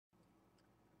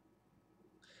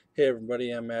Hey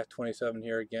everybody, I'm Matt27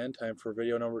 here again. Time for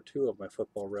video number 2 of my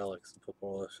football relics and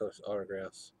football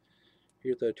autographs.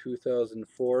 Here's the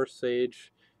 2004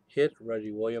 Sage Hit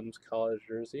Reggie Williams college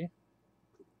jersey.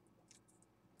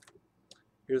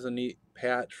 Here's a neat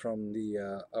patch from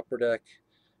the Upper Deck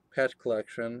patch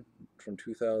collection from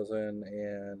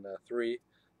 2003.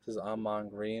 This is Amon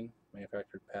Green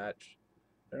manufactured patch.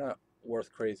 They're not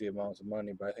worth crazy amounts of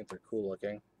money, but I think they're cool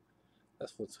looking.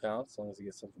 That's what counts, as long as you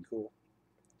get something cool.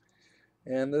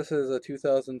 And this is a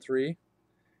 2003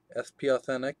 SP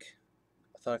Authentic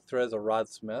Threads of Rod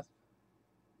Smith,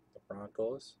 the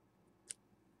Broncos.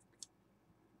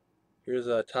 Here's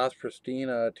a Topps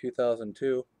Pristine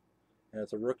 2002, and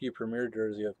it's a rookie premier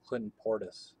jersey of Clinton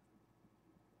Portis.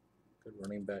 Good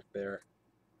running back there.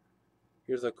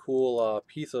 Here's a cool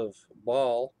piece of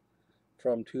ball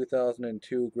from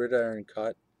 2002 Gridiron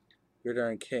Cut,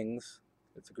 Gridiron Kings.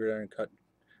 It's a Gridiron Cut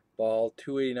ball,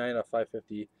 289 of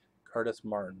 550, Curtis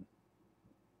Martin.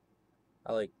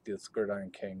 I like these Gridiron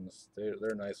Kings.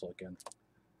 They're nice looking.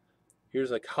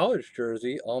 Here's a college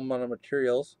jersey, Almana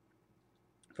Materials,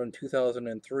 from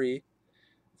 2003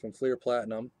 from Fleer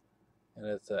Platinum, and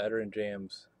it's Edgerrin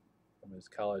James from his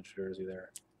college jersey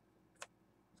there.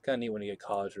 It's kind of neat when you get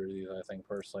college jerseys, I think,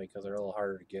 personally, because they're a little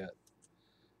harder to get.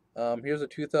 Here's a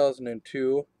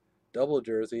 2002 double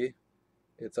jersey.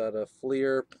 It's out of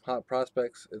Fleer Hot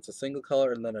Prospects. It's a single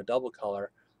color and then a double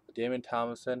color. Damon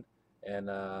Thomason and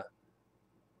Mr.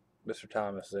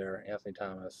 Thomas there, Anthony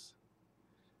Thomas.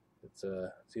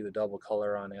 See the double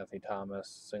color on Anthony Thomas,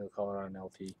 single color on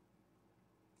LT.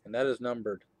 And that is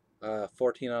numbered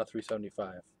 14 out of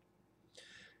 375.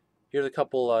 Here's a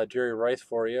couple Jerry Rice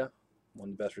for you, one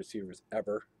of the best receivers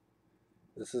ever.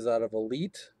 This is out of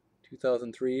Elite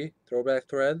 2003 Throwback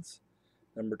Threads,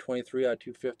 number 23 out of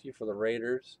 250 for the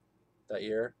Raiders that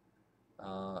year.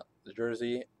 The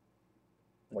jersey,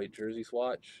 white jersey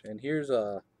swatch. And here's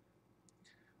a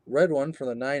red one from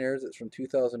the Niners. It's from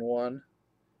 2001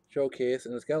 showcase,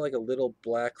 and it's got like a little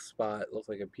black spot. It looks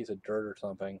like a piece of dirt or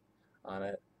something on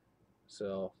it.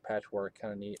 So patchwork,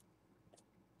 kind of neat.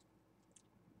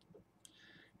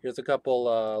 Here's a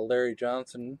couple Larry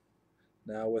Johnson,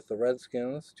 now with the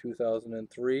Redskins,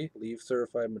 2003 Leaf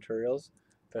Certified Materials,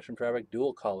 Fashion Fabric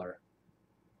dual color.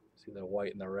 See the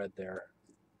white and the red there.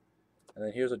 And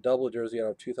then here's a double jersey out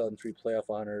of 2003 Playoff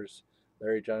Honors,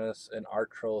 Larry Johnson and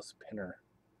Artros Pinner.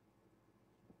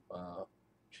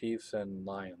 Chiefs and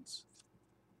Lions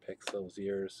picks those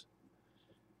years.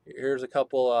 Here's a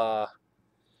couple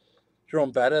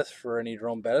Jerome Bettis for any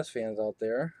Jerome Bettis fans out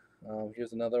there.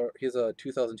 Here's a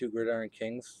 2002 Gridiron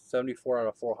Kings, 74 out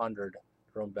of 400.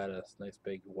 Jerome Bettis, nice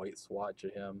big white swatch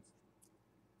of him.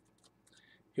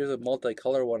 Here's a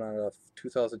multicolor one out of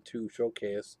 2002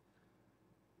 Showcase.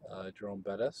 Jerome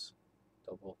Bettis,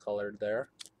 double colored there.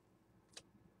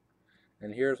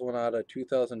 And here's one out of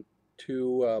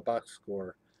 2002 Box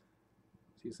Score.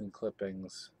 Season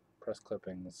clippings, press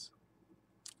clippings.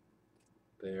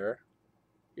 There.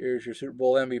 Here's your Super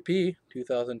Bowl MVP,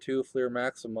 2002 Fleer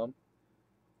Maximum.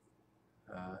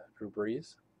 Drew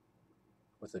Brees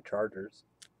with the Chargers.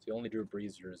 It's the only Drew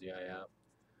Brees jersey I have.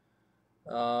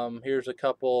 Here's a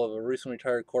couple of a recently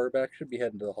retired quarterback. Should be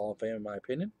heading to the Hall of Fame, in my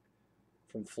opinion.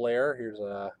 From Flair, here's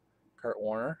Kurt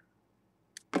Warner.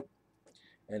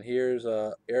 And here's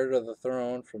Heir to the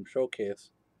Throne from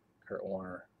Showcase, Kurt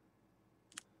Warner.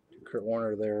 Kurt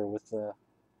Warner there with the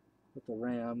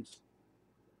Rams.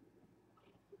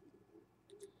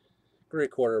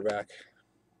 Great quarterback.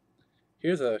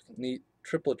 Here's a neat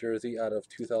triple jersey out of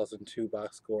 2002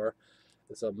 Box Score.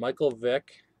 It's a Michael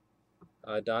Vick,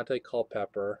 Dante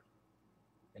Culpepper,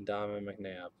 and Donovan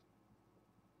McNabb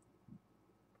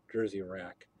jersey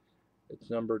rack. It's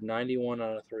numbered 91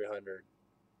 out of 300.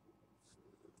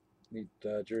 Neat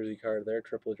jersey card there,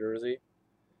 triple jersey.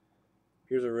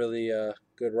 Here's a really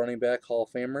good running back, Hall of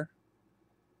Famer.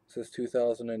 This is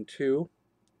 2002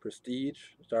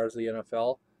 Prestige, Stars of the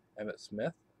NFL, Emmitt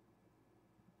Smith.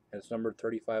 And it's numbered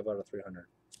 35 out of 300.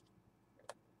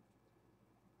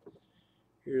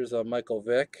 Here's a Michael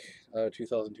Vick,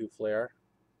 2002 Flair.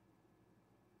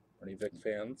 Any Vick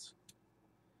fans,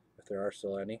 if there are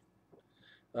still any.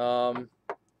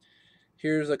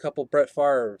 Here's a couple Brett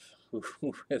Favre,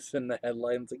 who is in the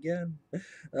headlines again.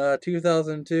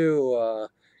 2002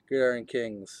 Gridiron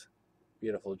Kings.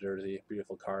 Beautiful jersey,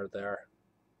 beautiful card there.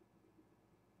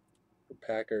 For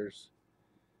Packers.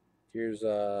 Here's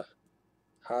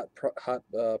Hot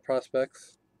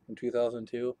Prospects from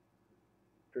 2002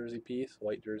 jersey piece,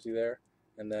 white jersey there.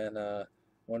 And then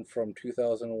one from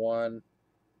 2001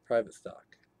 Private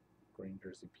Stock, green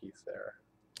jersey piece there.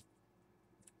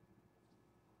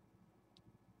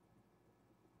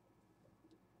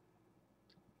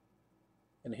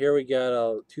 And here we got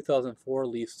a 2004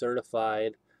 Leaf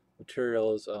certified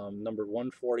materials, numbered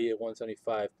 140 at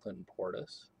 175, Clinton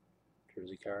Portis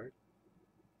jersey card.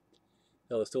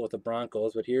 That was still with the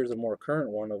Broncos, but here's a more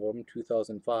current one of them,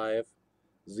 2005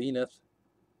 Zenith,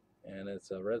 and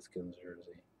it's a Redskins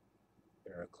jersey.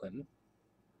 Eric Clinton.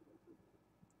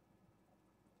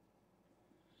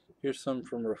 Here's some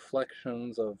from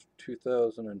Reflections of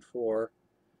 2004.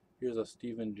 Here's a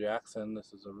Steven Jackson.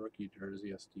 This is a rookie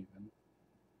jersey of Steven.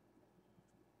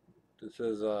 This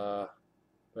is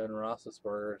Ben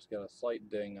Roethlisberger. It's got a slight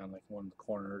ding on like one of the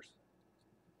corners.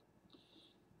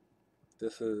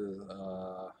 This is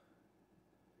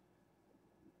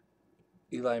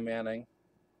Eli Manning.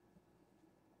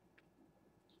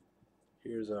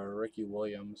 Here's a Ricky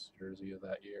Williams jersey of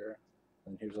that year.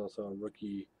 And here's also a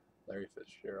rookie Larry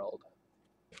Fitzgerald.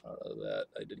 Out of that,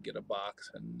 I did get a box,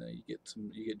 and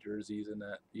you get jerseys in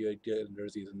that. You get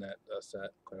jerseys in that set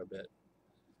quite a bit.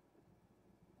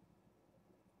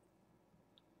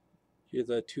 Here's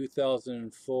a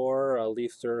 2004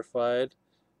 Leaf certified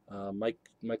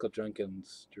Michael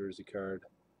Jenkins jersey card,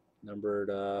 numbered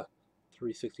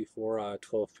 364 out of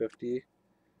 1250.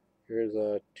 Here's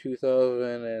a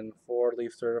 2004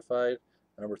 Leaf certified,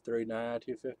 number 39 out of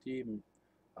 250.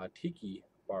 Tiki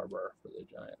Barber for the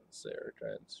Giants there,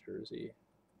 Giants jersey.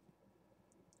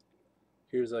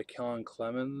 Here's a Kellen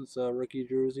Clemens rookie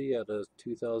jersey at a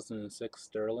 2006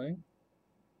 Sterling.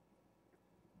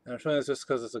 And I'm showing this just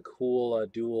because it's a cool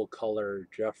dual color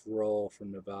Jeff Rowe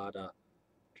from Nevada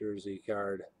jersey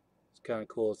card. It's kind of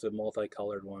cool. It's a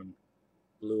multicolored one,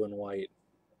 blue and white.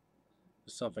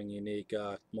 Just something unique,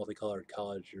 multicolored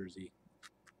college jersey.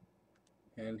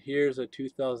 And here's a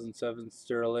 2007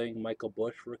 Sterling Michael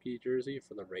Bush rookie jersey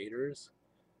for the Raiders.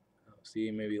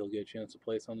 See, maybe he'll get a chance to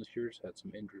play some this year. He's had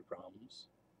some injury problems.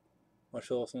 I'll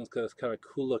show this one because it's kind of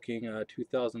cool looking.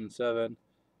 2007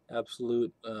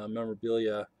 Absolute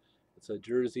memorabilia. It's a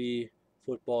jersey,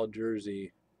 football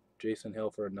jersey. Jason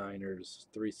Hill for the Niners.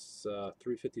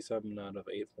 357 out of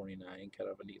 849. Kind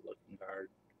of a neat looking card.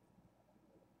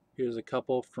 Here's a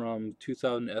couple from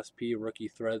 2000 SP Rookie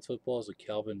Threads footballs. A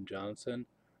Calvin Johnson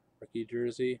rookie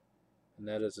jersey. And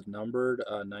that is numbered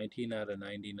 19 out of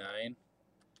 99.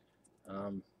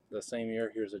 The same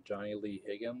year, here's a Johnny Lee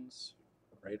Higgins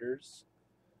Raiders.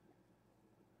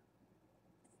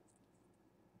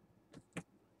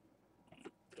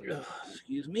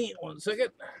 Excuse me, 1 second.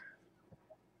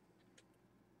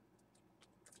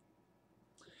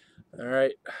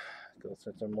 Alright, go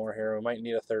through some more here. We might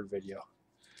need a third video.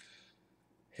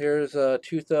 Here's a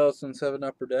 2007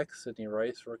 Upper Deck Sidney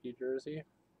Rice rookie jersey.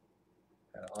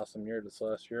 Had an awesome year this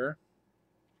last year.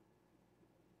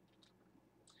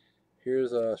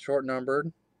 Here's a short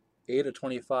numbered 8 of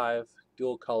 25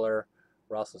 dual color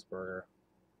Roethlisberger.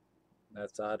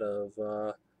 That's out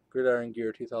of Gridiron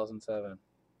Gear 2007.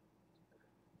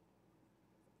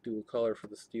 Dual color for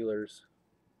the Steelers.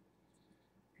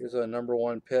 Here's a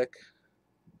 #1 pick.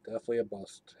 Definitely a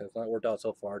bust. Has not worked out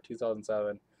so far.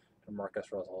 2007 to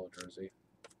Marcus Russell jersey.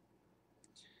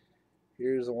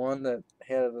 Here's the one that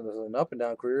had an up and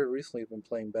down career. Recently been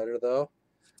playing better though.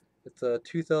 It's a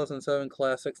 2007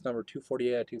 Classics number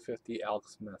 248 out of 250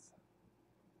 Alex Smith.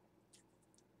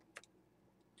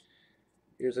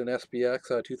 Here's an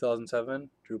SBX 2007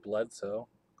 Drew Bledsoe.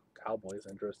 Cowboys,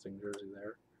 interesting jersey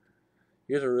there.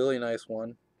 Here's a really nice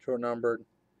one, short numbered.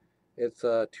 It's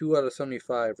 2 out of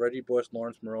 75. Reggie Bush,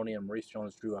 Lawrence Maroney, and Maurice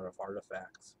Jones-Drew out of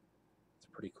Artifacts. It's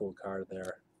a pretty cool card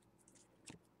there.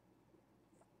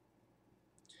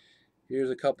 Here's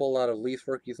a couple out of Leaf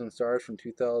Rookies and Stars from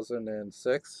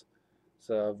 2006. It's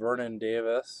Vernon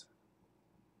Davis,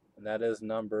 and that is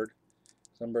numbered.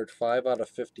 It's numbered 5 out of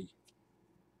 50.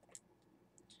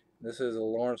 This is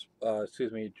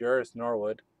a Jarvis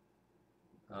Norwood,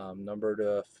 numbered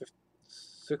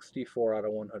 64 out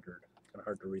of 100. Kind of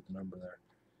hard to read the number there.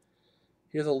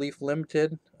 Here's a Leaf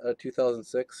Limited,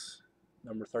 2006,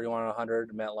 number 31 out of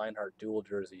 100, Matt Leinart dual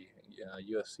jersey,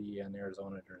 USC and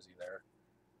Arizona jersey there.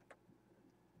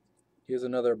 Here's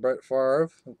another Brett Favre,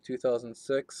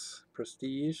 2006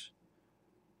 Prestige,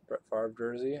 Brett Favre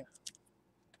jersey.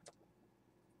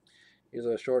 Here's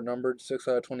a short numbered 6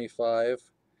 out of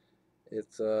 25.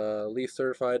 It's Leaf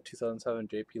certified 2007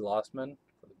 JP Lossman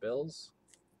for the Bills.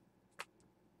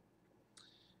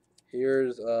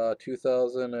 Here's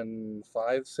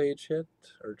 2005 Sage Hit,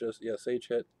 or just, yeah, Sage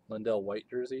Hit Lindell White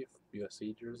jersey,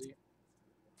 USC jersey.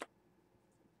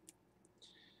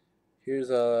 Here's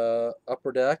a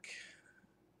Upper Deck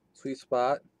Sweet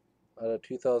Spot out of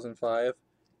 2005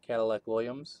 Cadillac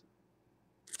Williams.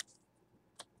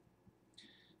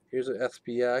 Here's an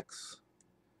SPX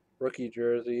rookie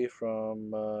jersey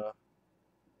from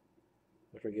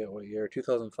I forget what year.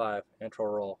 2005. Antro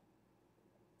roll.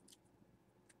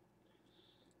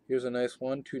 Here's a nice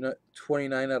one.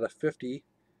 29 out of 50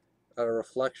 out of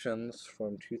Reflections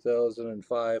from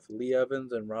 2005. Lee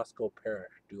Evans and Roscoe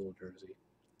Parrish dual jersey.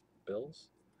 Bills.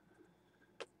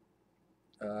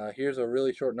 Here's a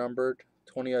really short numbered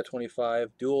 20 out of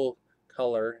 25 dual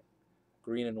color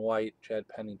green and white Chad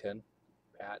Pennington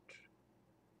patch.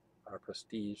 Our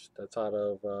Prestige. That's out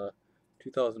of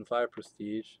 2005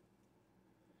 Prestige.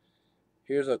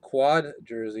 Here's a quad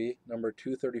jersey, number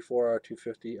 234 out of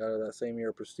 250 out of that same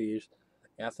year Prestige.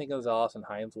 Anthony Gonzalez and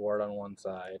Hines Ward on one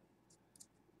side,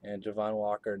 and Javon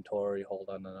Walker and Torrey Holt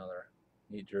on another.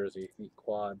 Neat jersey, neat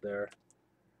quad there.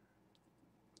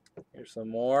 Here's some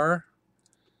more.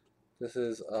 This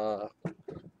is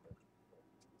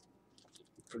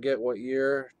forget what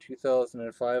year,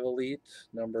 2005 Elite,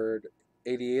 numbered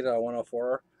 88 out of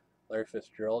 104, Larry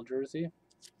Fitzgerald jersey.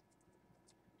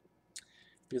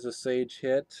 Here's a Sage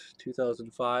Hit,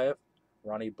 2005,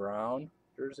 Ronnie Brown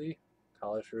jersey,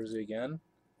 college jersey again.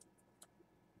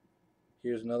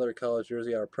 Here's another college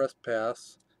jersey out of Press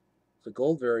Pass. It's a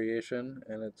gold variation,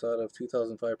 and it's out of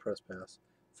 2005 Press Pass.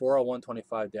 4 out of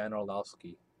 125, Dan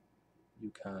Orlowski,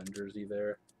 UConn jersey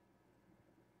there.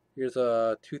 Here's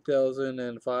a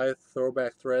 2005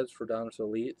 Throwback Threads for Donruss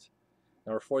Elite.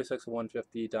 Number 46 of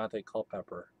 150, Dante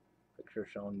Culpepper. Picture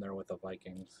shown there with the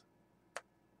Vikings.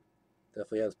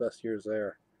 Definitely has best years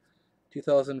there.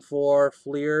 2004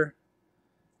 Fleer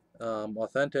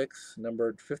Authentics,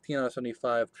 numbered 15 out of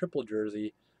 75, triple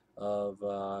jersey of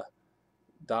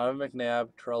Donovan McNabb,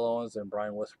 Terrell Owens, and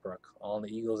Brian Westbrook. All in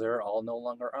the Eagles there, all no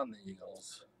longer on the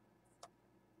Eagles.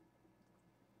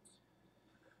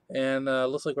 And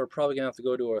looks like we're probably going to have to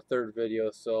go to our third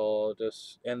video, so I'll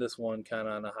just end this one kind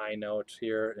of on a high note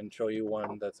here and show you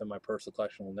one that's in my personal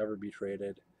collection, will never be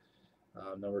traded.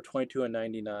 Number 22 and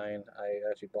 99. I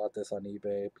actually bought this on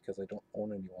eBay because I don't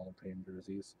own any Walter Payton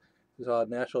jerseys. This is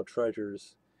National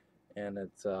Treasures, and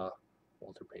it's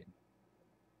Walter Payton.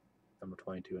 Number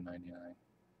 22 and 99.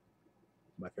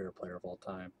 My favorite player of all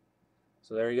time.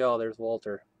 So there you go. There's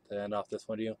Walter to end off this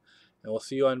video. And we'll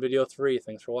see you on video 3.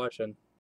 Thanks for watching.